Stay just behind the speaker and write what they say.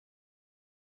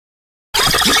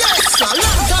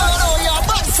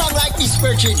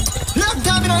virgin. Long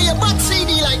time you know you bad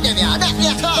CD like them, yeah. That me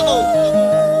a talk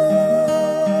about.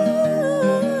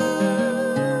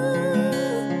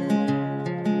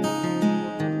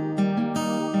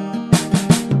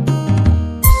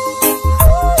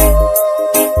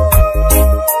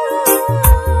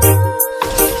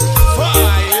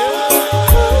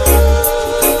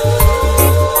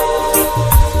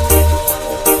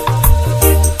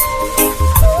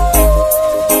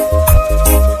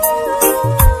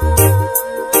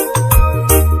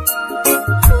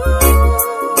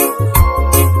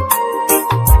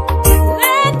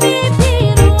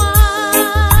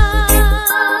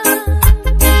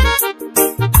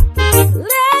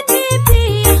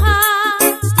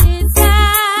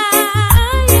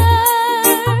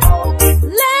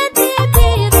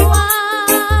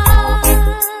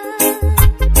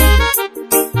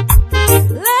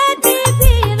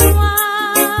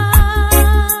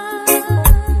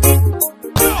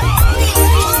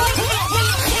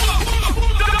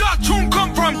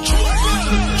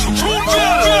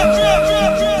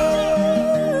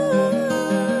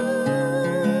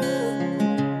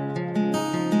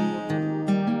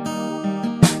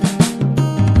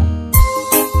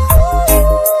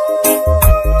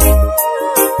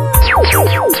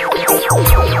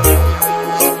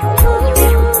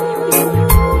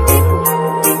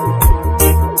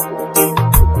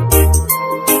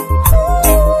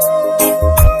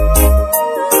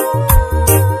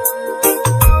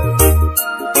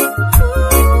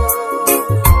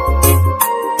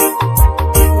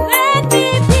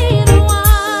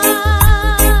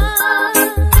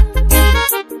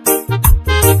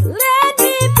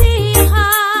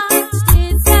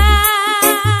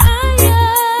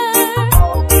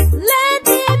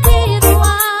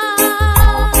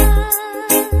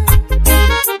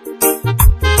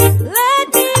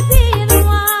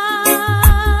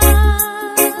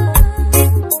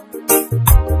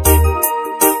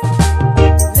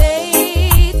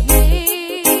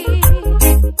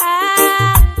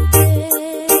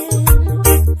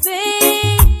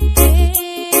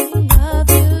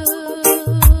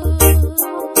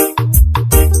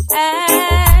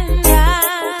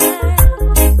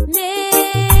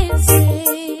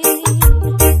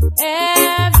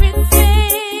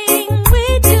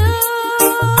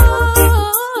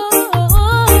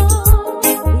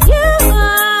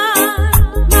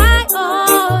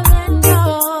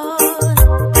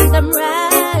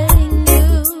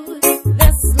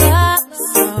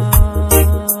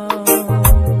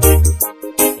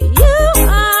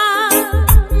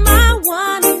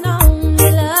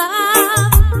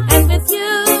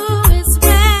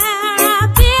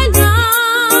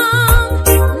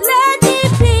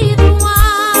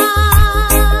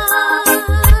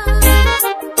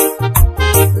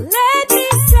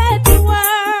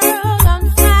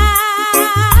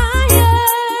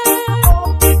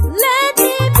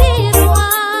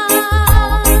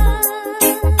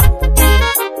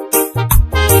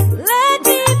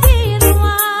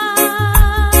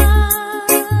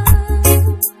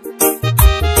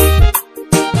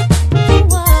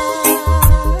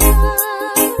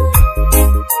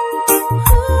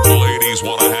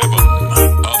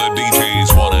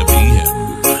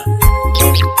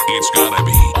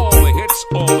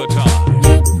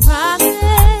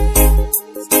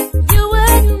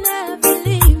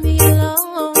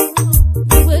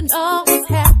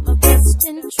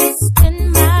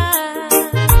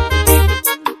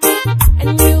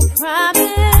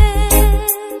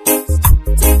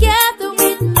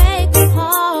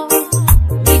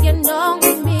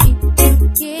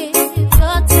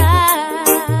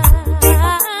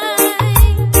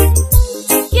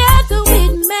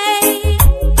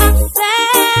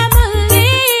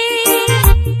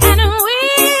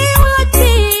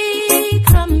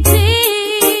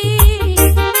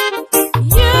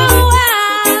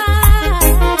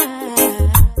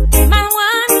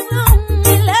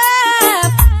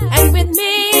 with me.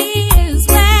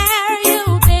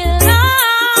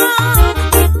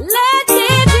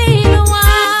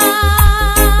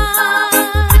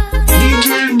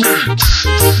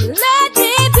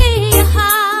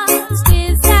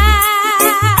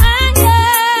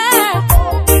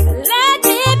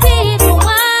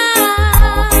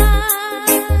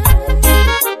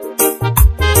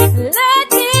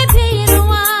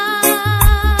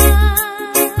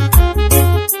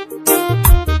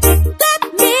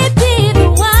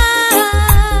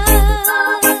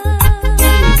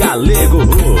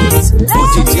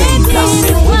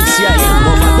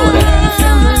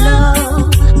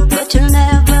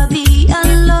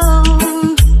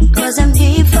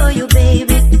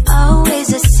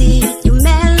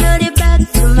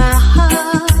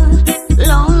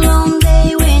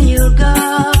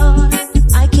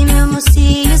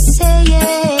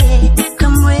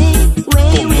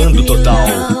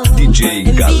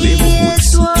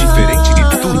 Roots, diferente de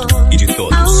tudo e de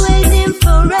todos.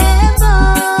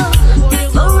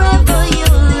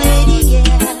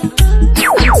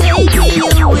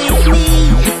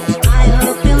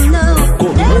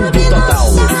 Comando total,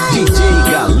 DJ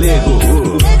Galego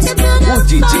Roots, o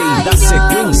DJ da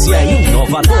sequência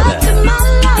inovadora.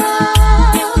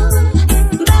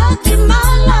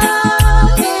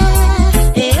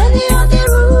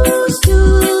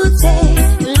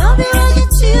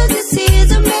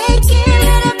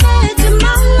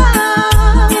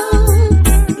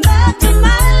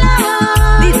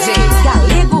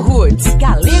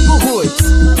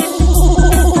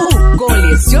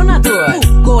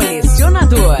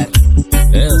 Colecionador.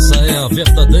 Essa é a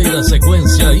verdadeira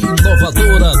sequência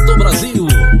inovadora do Brasil.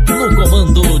 No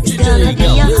comando DJ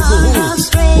Galego Roots,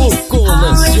 o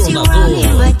colecionador.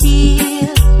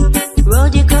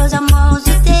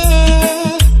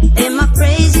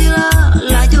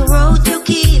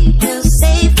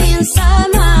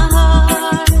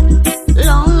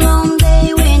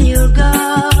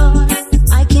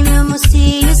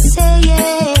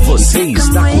 Você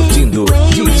está curtindo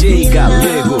DJ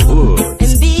Galego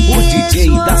Roots, o DJ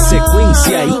da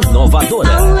sequência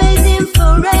inovadora.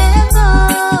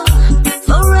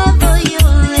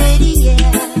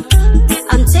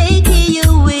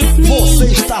 Você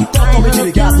está totalmente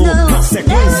ligado na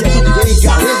sequência do DJ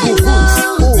Galego Roots,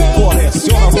 o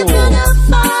colecionador.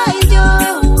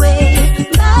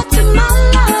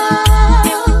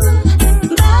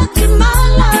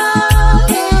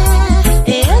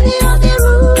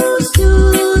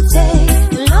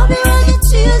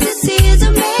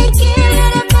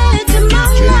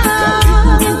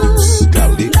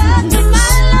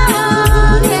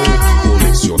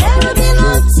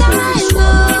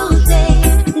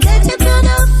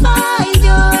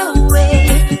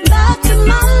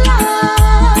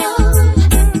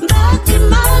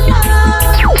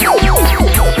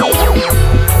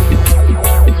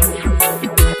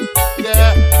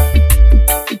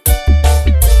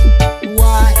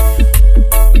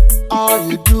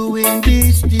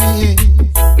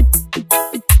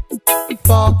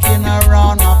 Fucking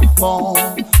around my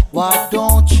phone, why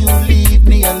don't you leave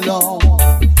me alone?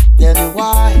 Tell me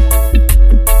why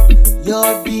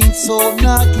you're being so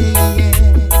nuggy,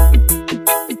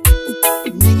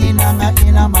 ringing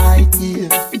in my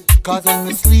ears, causing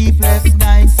me sleepless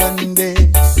nights and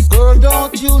days. Girl,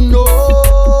 don't you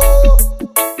know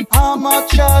how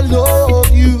much I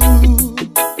love you?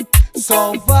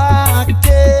 So why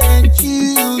can't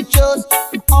you just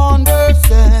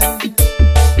understand?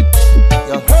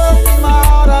 You're hurting my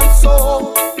heart and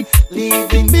soul,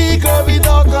 leaving me, girl,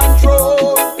 without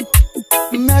control.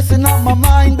 Messing up my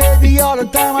mind, baby, all the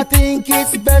time. I think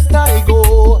it's best I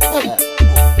go.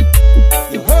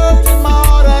 You're hurting my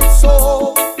heart and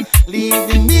soul,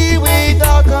 leaving me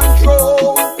without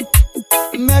control.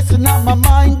 Messing up my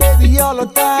mind, baby, all the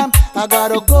time. I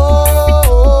gotta go.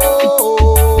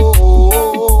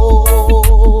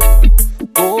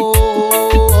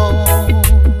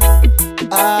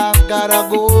 Gotta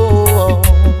go,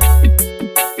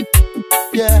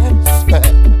 yes.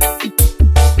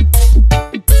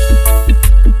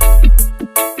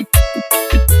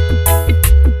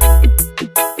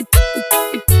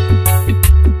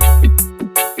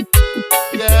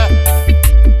 Yeah.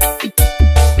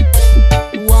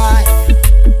 Why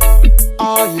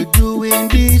are you doing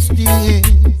these things?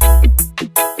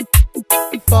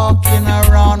 Fucking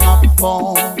around my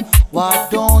phone. Why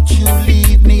don't you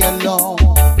leave me alone?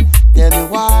 Tell me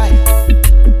why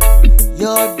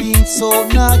you're being so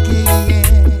nuggy,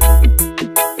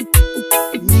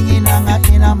 ringing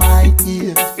in my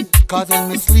ears, causing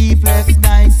me sleepless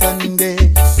nights and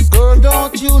days. Girl,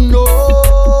 don't you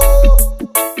know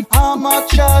how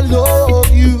much I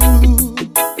love you?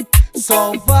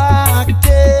 So why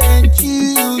can't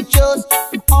you just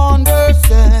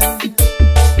understand?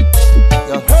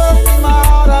 You're hurting my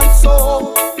heart and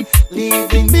soul,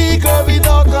 leaving me, girl,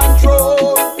 without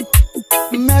control.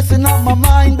 Messing up my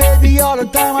mind, baby, all the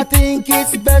time. I think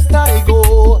it's best I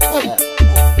go.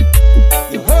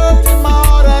 You're hurting my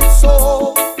heart and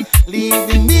soul,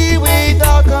 leaving me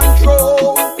without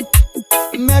control.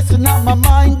 Messing up my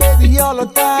mind, baby, all the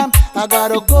time. I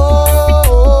gotta go.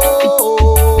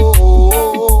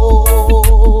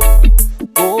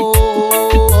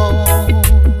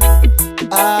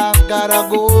 I gotta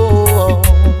go.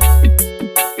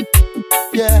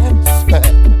 Yes.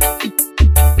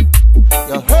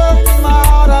 You're hurting my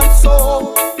heart and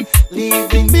soul,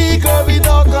 leaving me, girl,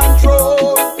 without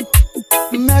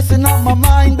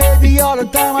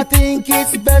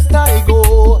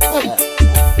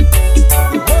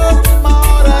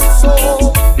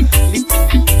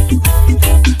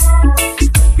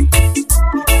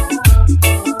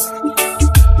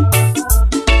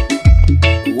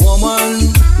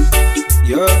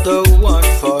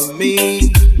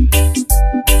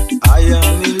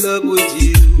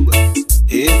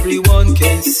everyone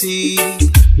can see.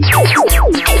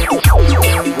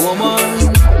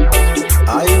 Woman,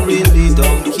 I really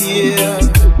don't care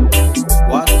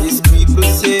what these people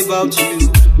say about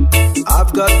you.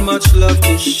 I've got much love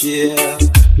to share.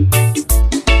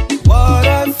 What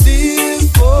I feel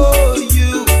for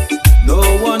you, no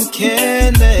one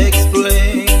can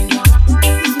explain.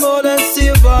 It's more than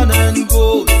silver and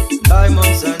gold,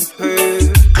 diamonds and pearls.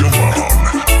 Come on.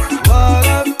 What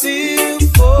I feel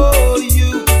for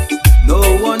you, no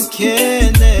one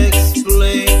can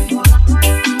explain.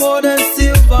 More than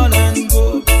silver and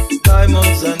gold,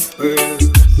 diamonds and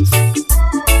pearls.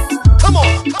 Come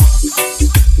on.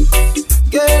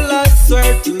 Girl, I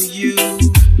swear to you,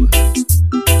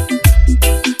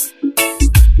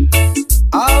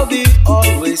 I'll be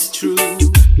always true.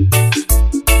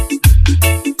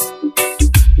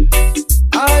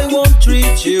 I won't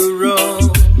treat you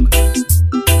wrong,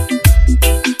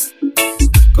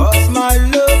 'cause my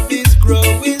love is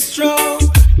growing strong.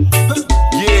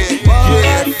 What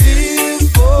I feel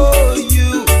for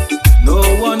you, no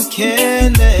one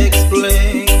can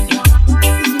explain.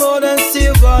 It's more than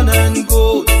silver and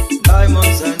gold,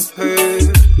 diamonds and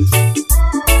pearls.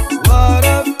 What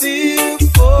I feel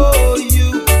for you,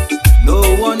 no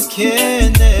one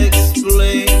can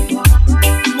explain.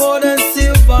 More than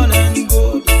silver and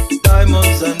gold,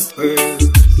 diamonds and pearls.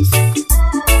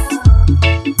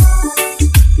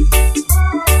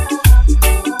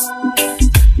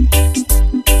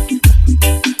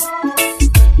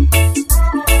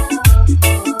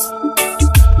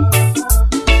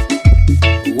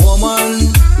 Woman,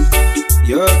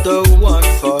 you're the one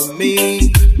for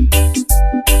me.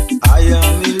 I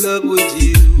am in love with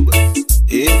you,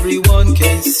 everyone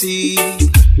can see.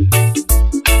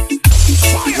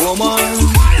 Woman,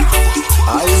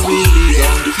 I really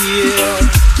don't care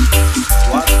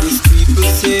what these people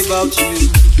say about you.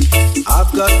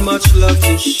 I've got much love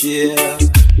to share.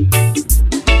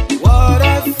 What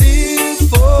I feel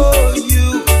for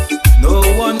you, no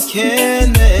one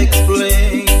can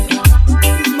explain.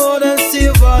 It's more than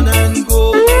silver and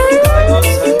gold,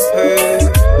 diamonds and pearls.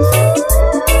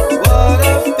 What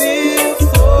I feel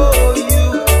for you,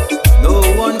 no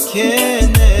one can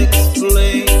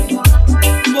explain.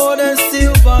 More than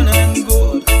silver and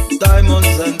gold,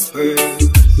 diamonds and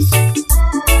pearls.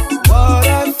 What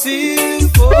I feel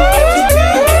for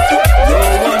you, no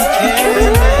one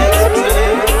can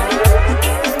explain.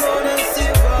 More than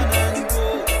silver and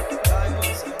gold,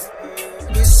 diamonds and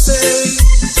pearls. We say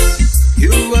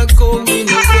you are going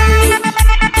away.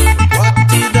 What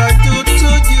did I do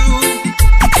to you?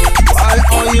 Why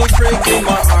are you breaking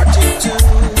my heart in two?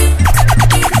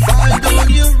 If I done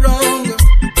you wrong,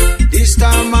 this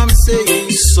time I'm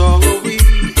saying sorry.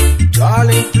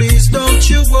 Darling, please don't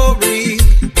you worry,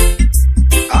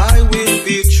 I will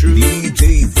be true.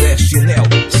 DJ Zé Chinelo,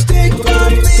 Stick by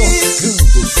me,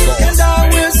 and I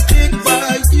will stick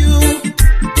by you.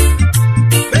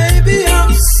 Baby,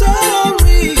 I'm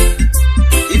sorry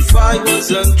if I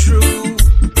wasn't true.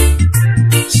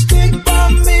 Stick by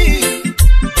me,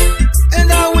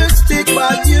 and I will stick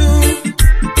by you.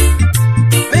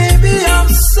 Baby, I'm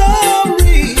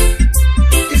sorry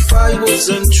if I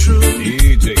wasn't true.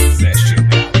 DJ Zé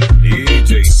Chinelo,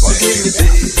 DJ Forgive me, Zé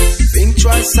babe. Think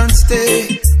twice and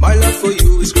stay. My love for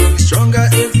you is growing stronger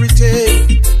every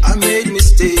day. I made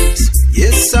mistakes,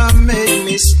 yes, I made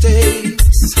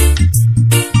mistakes.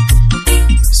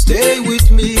 Stay with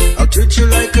me, I'll treat you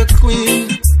like a queen.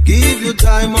 Give you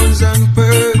diamonds and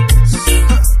pearls,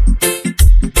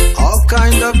 all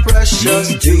kind of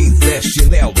precious DJ Zé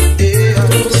Chinelo. yeah.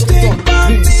 Stick by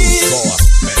me,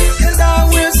 and I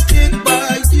will stick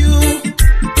by you.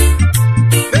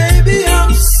 Baby,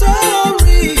 I'm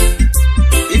sorry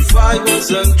if I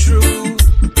wasn't true.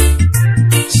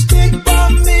 Stick by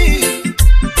me,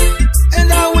 and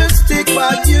I will stick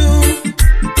by you.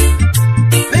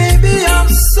 Baby, I'm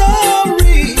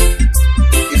sorry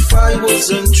if I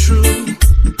wasn't true.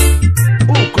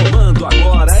 O comando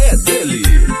agora é dele,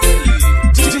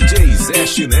 DJ Zé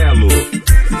Chinelo.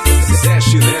 Zé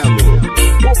Chinelo,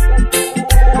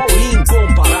 o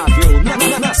incomparável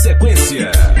na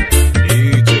sequência.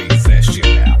 DJ Zé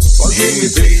Chinelo, Forgive me,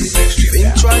 babe.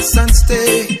 Think twice and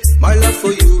stay. My love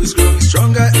for you is growing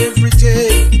stronger every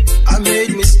day. I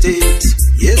made mistakes,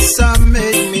 yes, I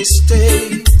made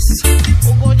mistakes.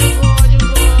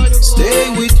 Stay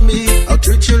with me, I'll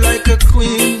treat you like a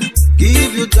queen.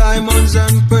 Give you diamonds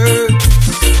and pearls,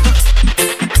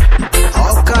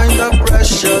 all kind of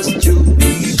precious jewels.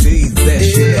 DJ Zé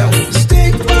Chinelo,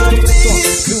 Stick by me,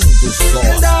 tocando só.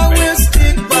 and I will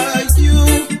stick by you.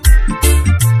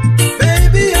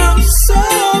 Baby, I'm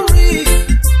sorry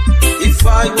if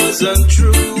I wasn't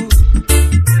true.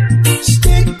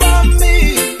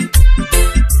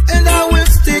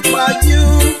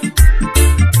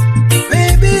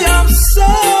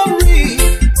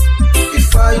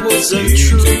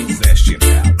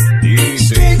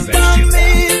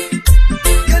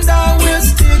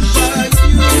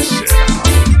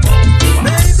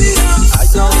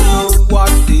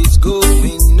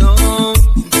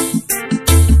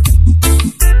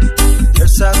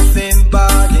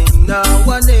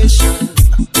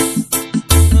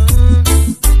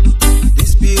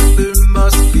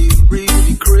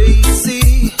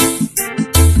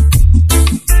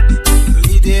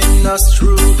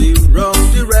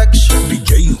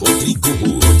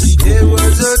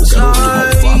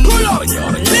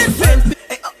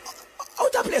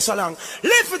 bass along.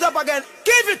 Lift it up again,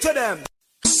 give it to them.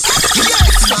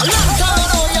 Yes, a long time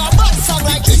ago, your bad song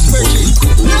like this, Bridget.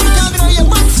 Long time ago, your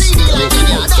bad CD like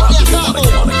this. I don't get that.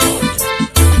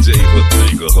 DJ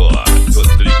Rodrigo Hot,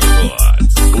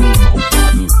 o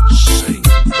malvado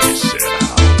sempre será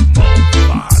o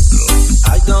malvado. I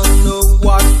don't know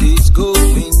what is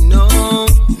going on.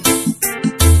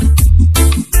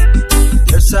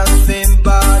 There's something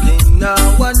bad in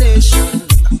our nation.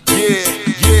 Yeah.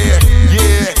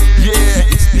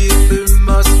 These people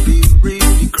must be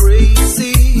really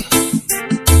crazy,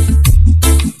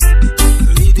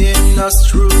 leading us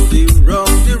through the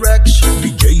wrong direction.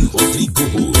 DJ Rodrigo,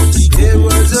 There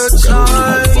was a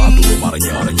time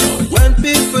when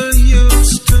people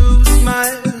used to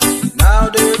smile. Now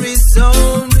there is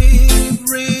only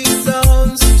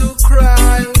reasons to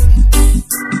cry.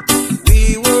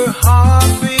 We were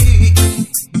happy,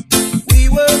 we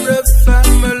were a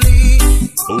family,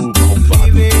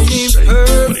 living in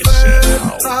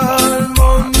perfect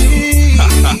harmony.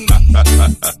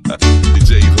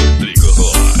 DJ Rodrigo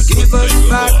Hot, Give us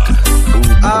back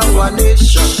our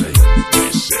nation.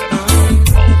 sempre será o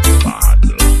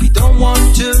malvado. We don't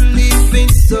want to live in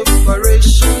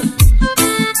separation.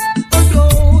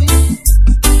 Oh,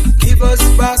 give us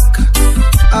back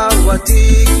our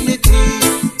dignity.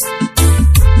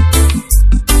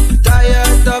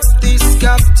 Tired of this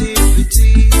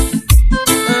captivity.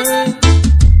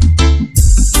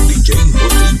 DJ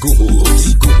Rodrigo,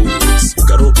 o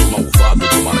garoto malvado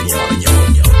do Maranhão.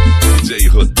 DJ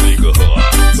Rodrigo Hot,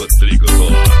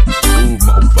 o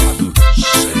malvado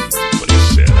sempre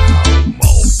será o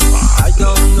malvado. I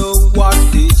don't know what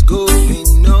is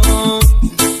going on.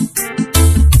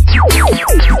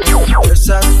 There's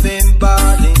something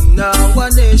bad in our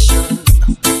nation.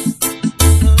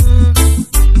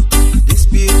 These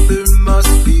people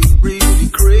must be really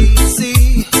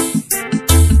crazy,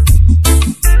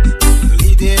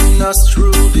 leading us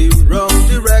through the wrong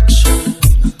direction.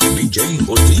 DJ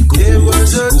Rodrigo, There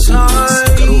was a o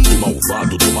time garoto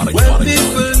malvado do when Maranhão.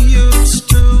 people used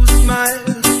to smile.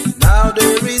 Now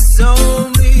there is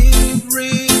only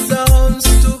reasons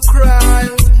to cry.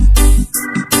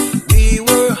 We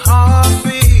were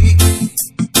happy,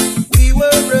 we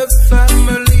were a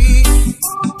family,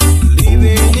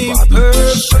 living in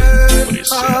perfect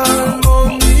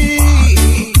harmony.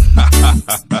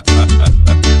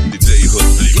 DJ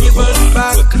Rodrigo Give us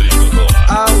back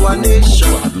our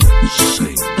nation.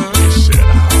 sempre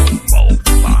será o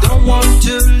malvado. Don't want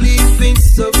to live in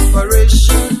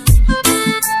separation.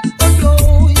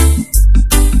 Oh,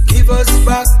 give us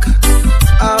back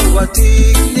our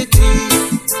dignity.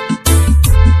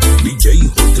 DJ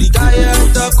Rodrigo,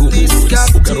 Tired of this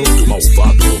o garoto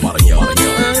malvado do Maranhão.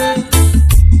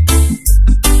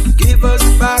 Give us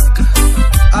back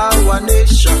our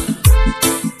nation.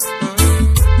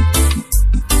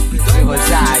 De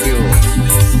Rosário.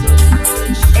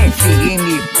 FM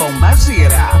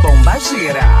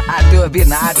Pombagira, a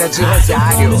turbinada de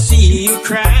Rosário. See you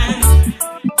cry.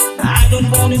 I don't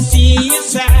wanna see you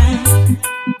sigh.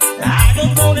 I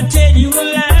don't wanna tell you a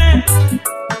lie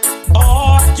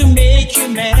or to make you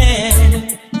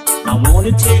mad. I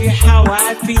wanna tell you how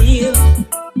I feel,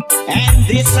 and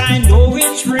this I know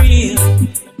it's real.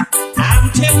 I'm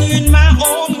telling you in my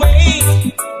own way.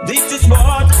 This is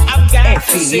what I've got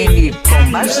to say.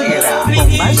 FM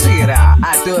Pombagira, a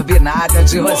turbinada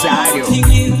de Rosário.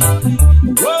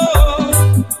 Whoa,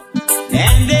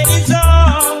 and that is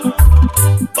all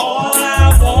I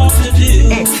want to do.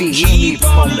 FM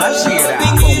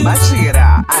Pombagira,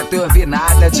 a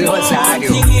turbinada de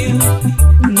Rosário.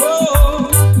 Whoa,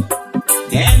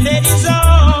 and that is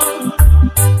all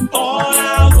I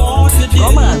want to do.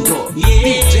 Comando,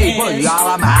 DJ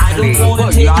Boiola Marley,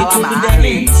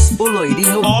 o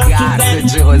loirinho gato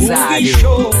de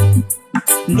Rosário.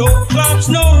 No clubs,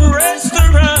 no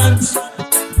restaurants.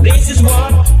 This is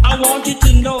what I want you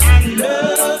to know. I'm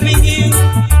loving you,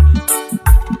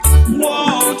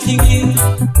 wanting you.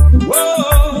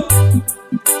 Whoa,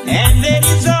 and that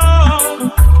is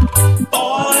all I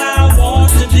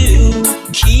want to do.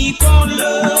 Keep on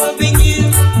loving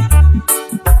you,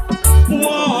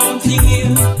 wanting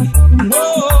you.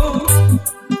 Whoa,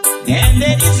 and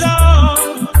that is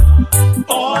all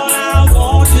I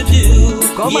want to do.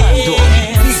 Comando,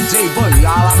 DJ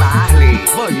Boiola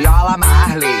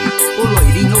Marley, o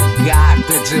loirinho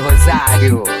gato de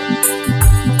Rosário.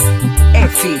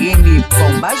 FM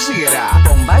Pombagira,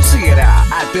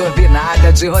 a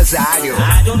turbinada de Rosário. I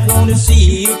don't wanna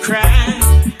see you cry.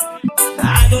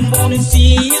 I don't wanna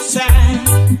see you sigh.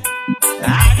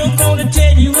 I don't wanna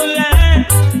tell you a lie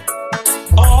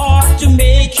or to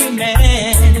make you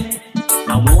mad.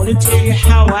 I want wanna tell you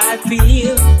how I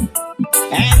feel,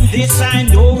 and this I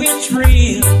know it's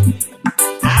real.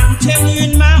 I'm telling you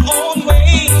in my own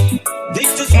way.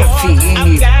 This is what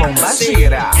I've got to say.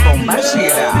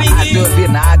 Pombagira, a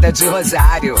turbinada de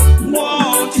Rosário.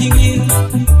 Wanting you,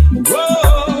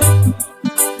 whoa,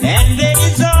 and that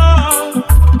is all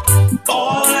I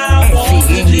want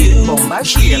to do.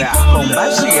 Pombagira,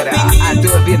 a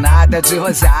turbinada de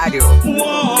Rosário.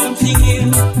 Wanting you,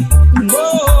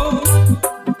 whoa,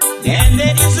 and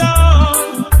that is all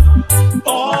I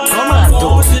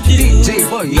want to do. DJ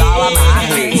Boiola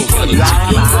Marley,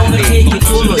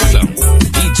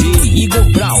 DJ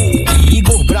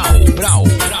Igor Brau,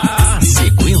 a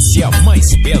sequência mais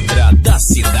pedra da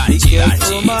cidade.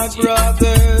 For my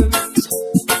brothers,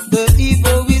 the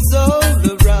evil is all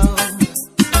around,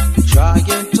 trying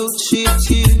to cheat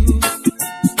you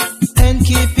and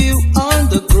keep you on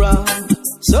the ground.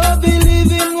 So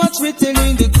believe in what's written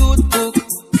in the good book.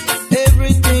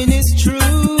 Everything is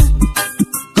true.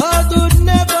 God would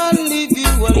never leave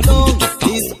you alone.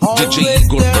 He's always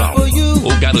there for you. O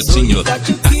garotinho So that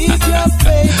you keep your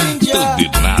faith in Jah.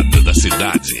 turbinado da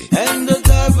cidade. And the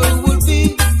devil will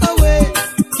be away.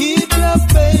 Keep your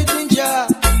faith in Jah.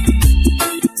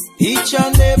 Each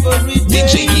and every day.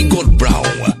 DJ Igor Brown,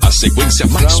 a sequência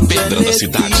mais pedra da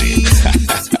cidade.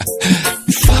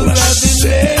 Fala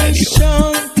sério.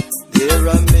 Hear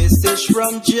a message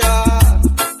from Jah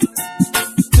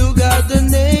to guide the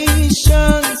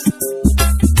nations.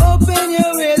 Open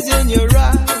your ears and your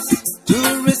eyes to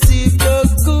receive the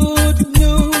good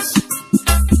news.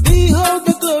 Behold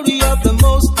the glory of the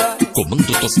Most High.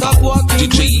 Comando Stop total, walking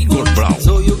DJ with Igor fools. Brown,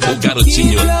 So you o got to garotinho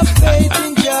keep your faith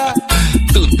in Jah.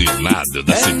 turbinado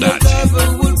da And the cidade. devil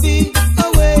will be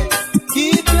away.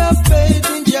 Keep your faith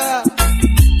in Jah.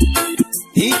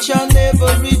 Each and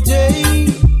every day.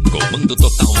 Comando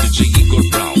total, DJ Igor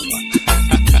Brown.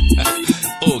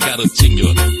 O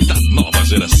garotinho da nova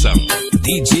geração.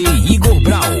 DJ Igor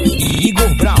Brau,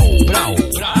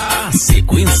 a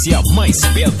sequência mais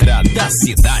pedra da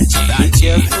cidade.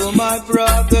 Careful, my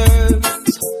brothers,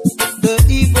 the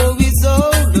evil is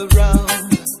all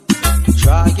around,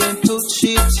 trying to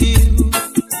cheat you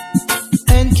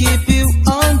and keep you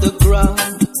on the ground.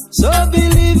 So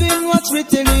believe in what's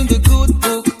written in the good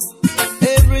book.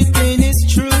 Everything is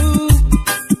true.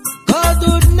 God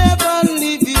would never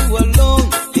leave you alone.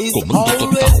 He's Comando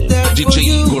always total, there for DJ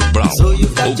you. Igor Brown, So you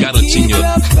o got to keep garotinho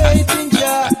your faith in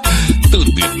Jah.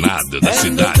 turbinado da And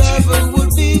the cidade. devil will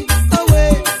be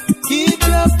away. Keep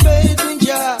your faith in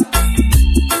Jah.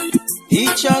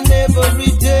 Each and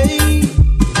every day.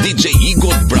 DJ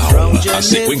Igor Brown, a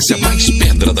sequência mais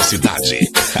pedra da cidade.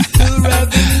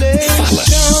 Fala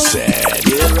sério.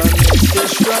 Hear a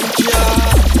message from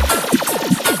Jah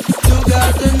to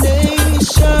guide the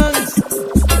nations.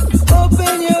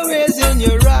 Open your ears and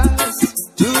your eyes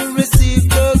to receive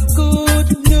the good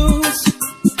news.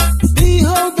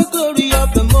 Behold the glory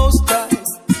of the Most High.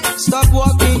 Stop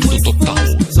walking Comando with total,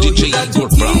 fools. So DJ you got to Igor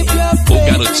Brown, keep your o faith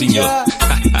in garotinho Jah.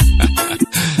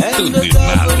 And the turbinado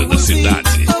devil da will be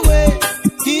cidade. away.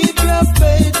 Keep your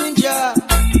faith in Jah.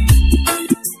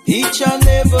 Each and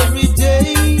every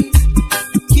day.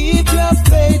 Keep your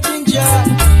faith in Jah.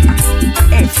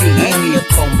 FM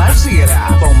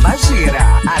Pombagira,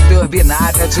 a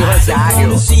turbinada de I don't Rosário.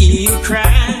 wanna see you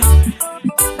cry.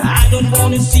 I don't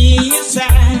wanna see you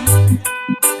sigh.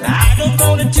 I don't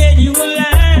wanna tell you a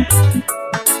lie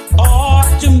or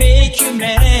to make you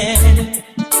mad.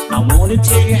 I wanna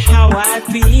tell you how I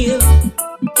feel,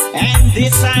 and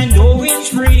this I know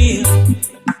it's real.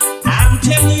 I'm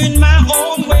telling you in my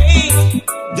own way.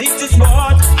 This is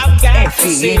what I've got to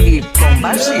say. FM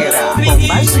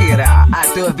Pombagira, a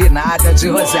turbinada de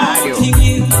Rosário. Wanting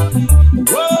you,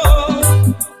 whoa,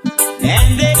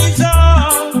 and that is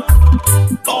all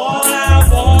I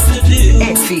want to do.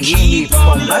 FM Keep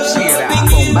on loving you.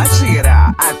 Pombagira,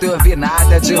 a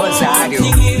turbinada de Rosário.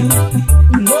 Wanting you,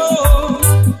 whoa,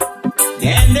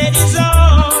 and that is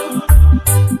all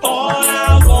I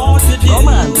want to do.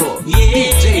 Comando,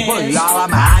 Yes. DJ Boiola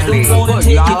Marley, I don't wanna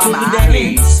take you to the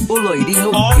dance, o loirinho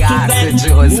or to gato that de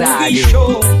movie Rosário.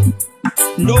 show.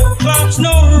 No clubs,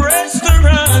 no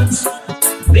restaurants.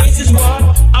 This is what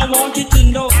I want you to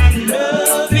know. I'm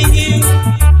loving you,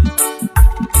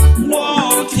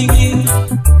 wanting you,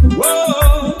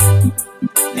 whoa,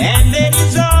 and that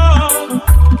is all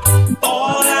I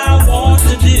want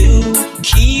to do.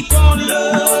 Keep on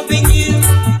loving you,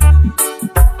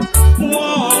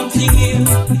 wanting you,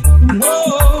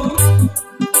 whoa,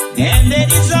 and that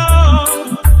is all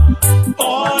I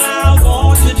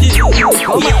want to do. DJ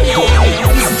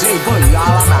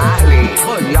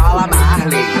Boiola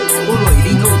Marley, o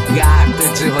loirinho gato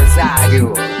de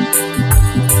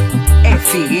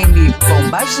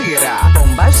Pomba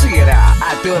gira,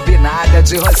 a turbinada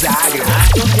de Rosário. I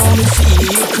don't wanna see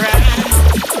you cry.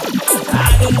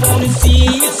 I don't wanna see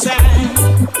you sigh.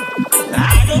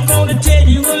 I don't wanna tell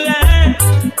you a lie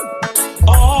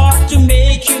or to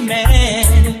make you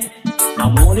mad. I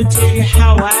wanna tell you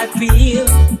how I feel,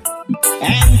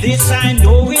 and this I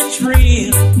know it's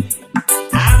real.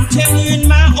 I'm telling you in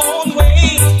my own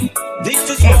way. This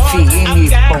is what I've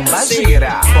got Pomba to say.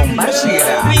 gira,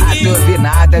 a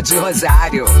turbinada de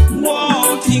Rosário.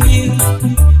 Wanting you,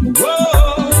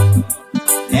 whoa,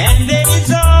 and that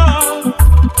is all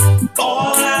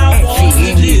I want to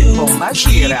do. Pomba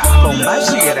gira,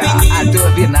 a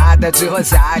turbinada de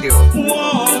Rosário.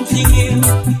 Wanting you,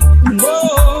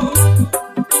 whoa,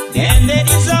 and that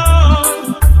is all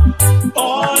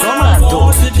I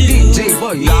want to do. DJ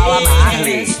Boiola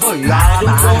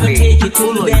Marley,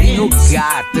 o loirinho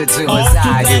gato de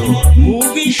Rosário.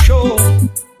 Movie show,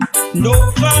 no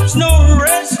clubs, no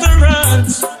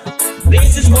restaurants.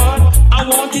 This is what I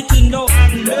want you to know.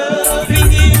 I'm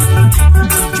loving you,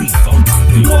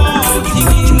 wanting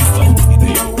you.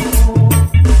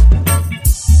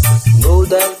 Know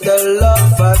that the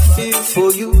love I feel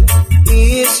for you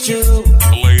is true,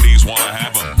 Ladies wanna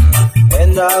have 'em.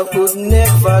 and I would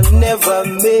never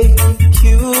make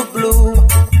you blue.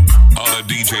 Other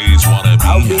DJs wanna be.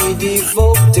 I'll be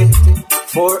devoted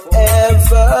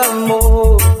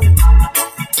forevermore,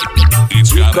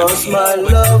 It's gotta because be. my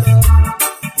love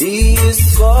is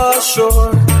for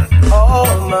sure. Oh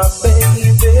my baby,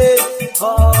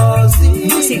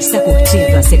 Você está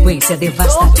curtindo a sequência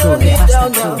devastadora.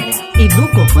 E no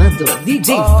comando,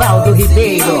 DJ Valdo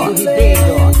Ribeiro.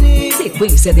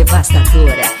 Sequência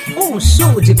devastadora. Um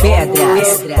show de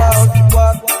pedras.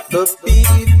 What the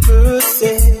people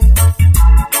say.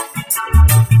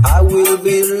 I will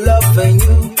be loving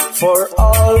you for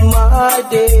all my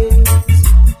days.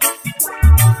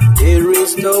 There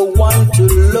is no one to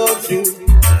love you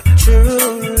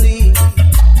truly,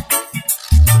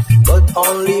 but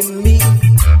only me,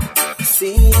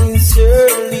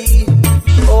 sincerely.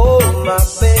 Oh my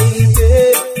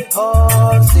baby,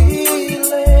 Aussie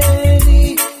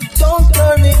lady, don't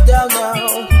turn it down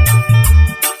now.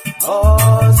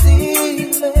 Aussie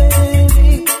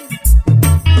lady.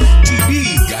 Te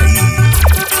liga aí.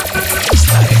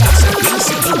 Esta é a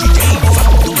sequência do DJ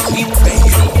Valdo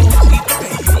Ribeiro.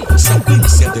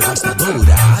 Sequência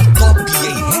devastadora, a top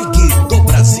em reggae do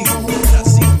Brasil.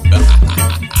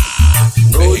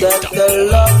 Know that the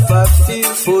love I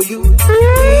feel for you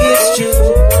is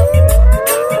true,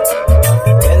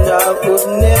 and I would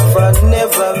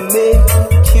never make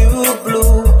you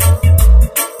blue.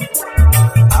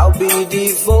 I'll be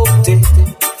devoted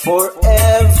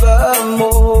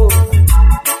forevermore,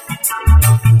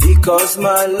 because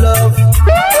my love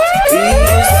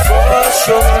is for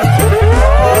sure.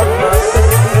 Oh my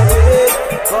baby,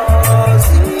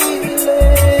 Aussie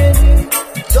lady,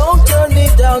 don't turn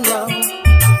it down now.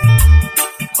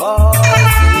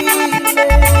 Aussie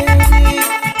lady.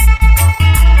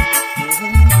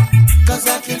 Cause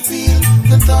I can feel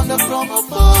the thunder from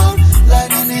afar,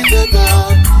 lightning in the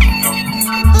dark.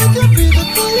 I can feel the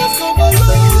fire from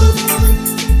alive.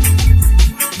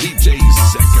 DJ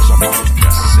Zeca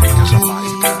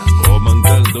Jamaica,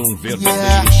 comandando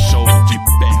verdadeiro show de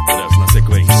pedras na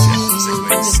sequência.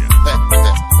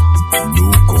 No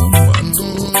comando,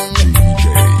 DJ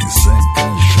Zeca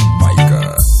Jamaica,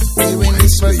 o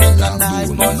respeitado na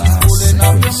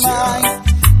sequência.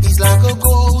 He's like a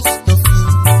ghost of you.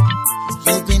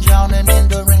 You've been drowning in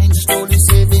the rain, slowly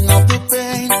saving up the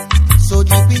pain. So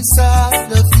deep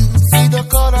inside of you, see the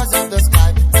colors of the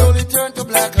sky slowly turn to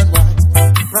black and white.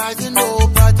 Rising low,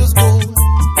 bright as gold.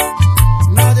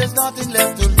 Now there's nothing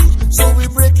left to lose, so we're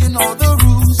breaking all the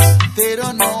rules. They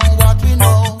don't know what we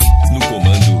know. No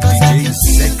comando, DJ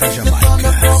Zeca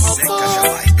Jamaica,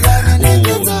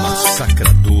 o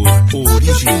massacrador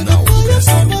original do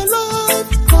Brasil.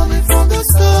 Coming from the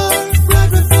start,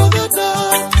 right before the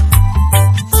dark.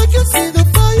 I can see the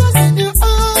fires in your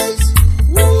eyes.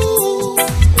 Woo.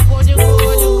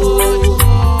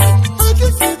 I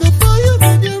can see the fire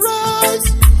in your eyes.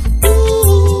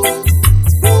 Woo.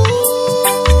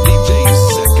 DJ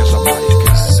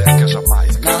Zeca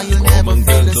Jamaica, Now you'll never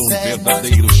feel the comandando same once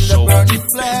you verdadeiro feel the show de burning pedras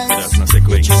flames. na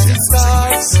sequência.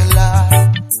 Stars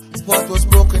alive. What was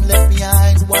broken left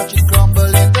behind, watch it crumble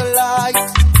in the light.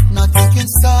 Nothing can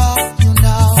stop you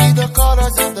now. See the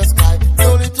colors of the sky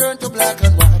slowly turn to black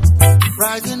and white.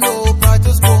 Rising low, bright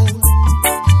as gold.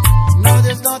 Now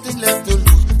there's nothing left to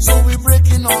lose, so we're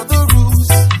breaking all the rules.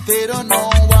 They don't know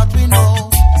what we know.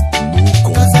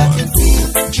 Cause I can feel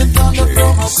the thunder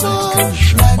from afar,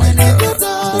 lightning in the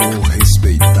dark. O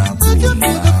respeitado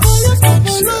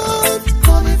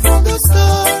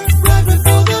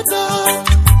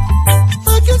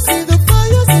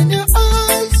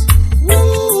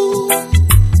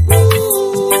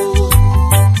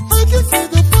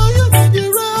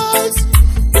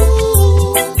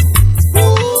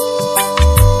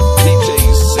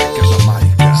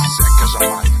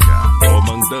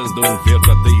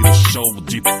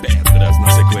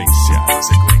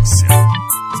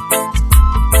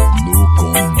No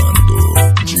comando,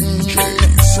 DJ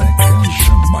Zeca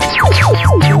Jamaica.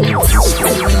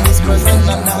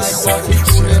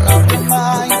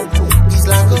 He's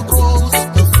like a ghost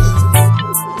of you.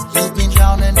 You've been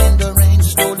drowning in the rain,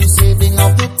 slowly saving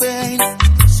up the pain.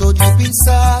 So deep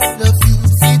inside of you,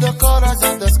 see the colors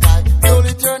of the sky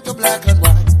slowly turn to black and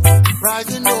white.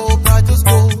 Rising low, bright as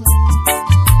gold.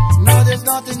 Now there's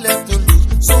nothing left to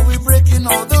lose, so we're breaking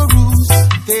all the rules.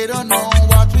 They don't know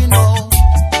what we know.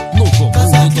 No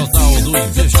comando total do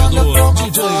investidor,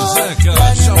 DJ Zeca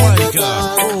Jamaica,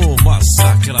 o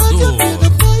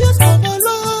massacrador.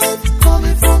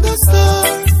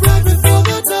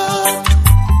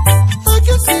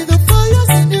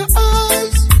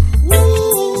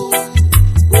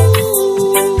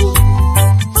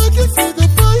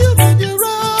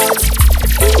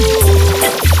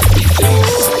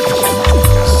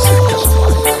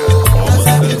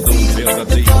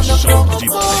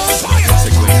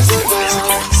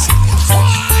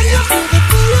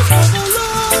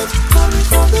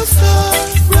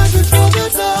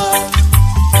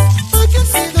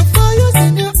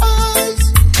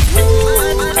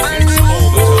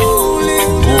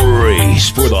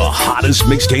 For the hottest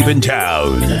mixtape in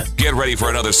town. Get ready for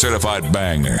another certified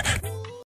banger.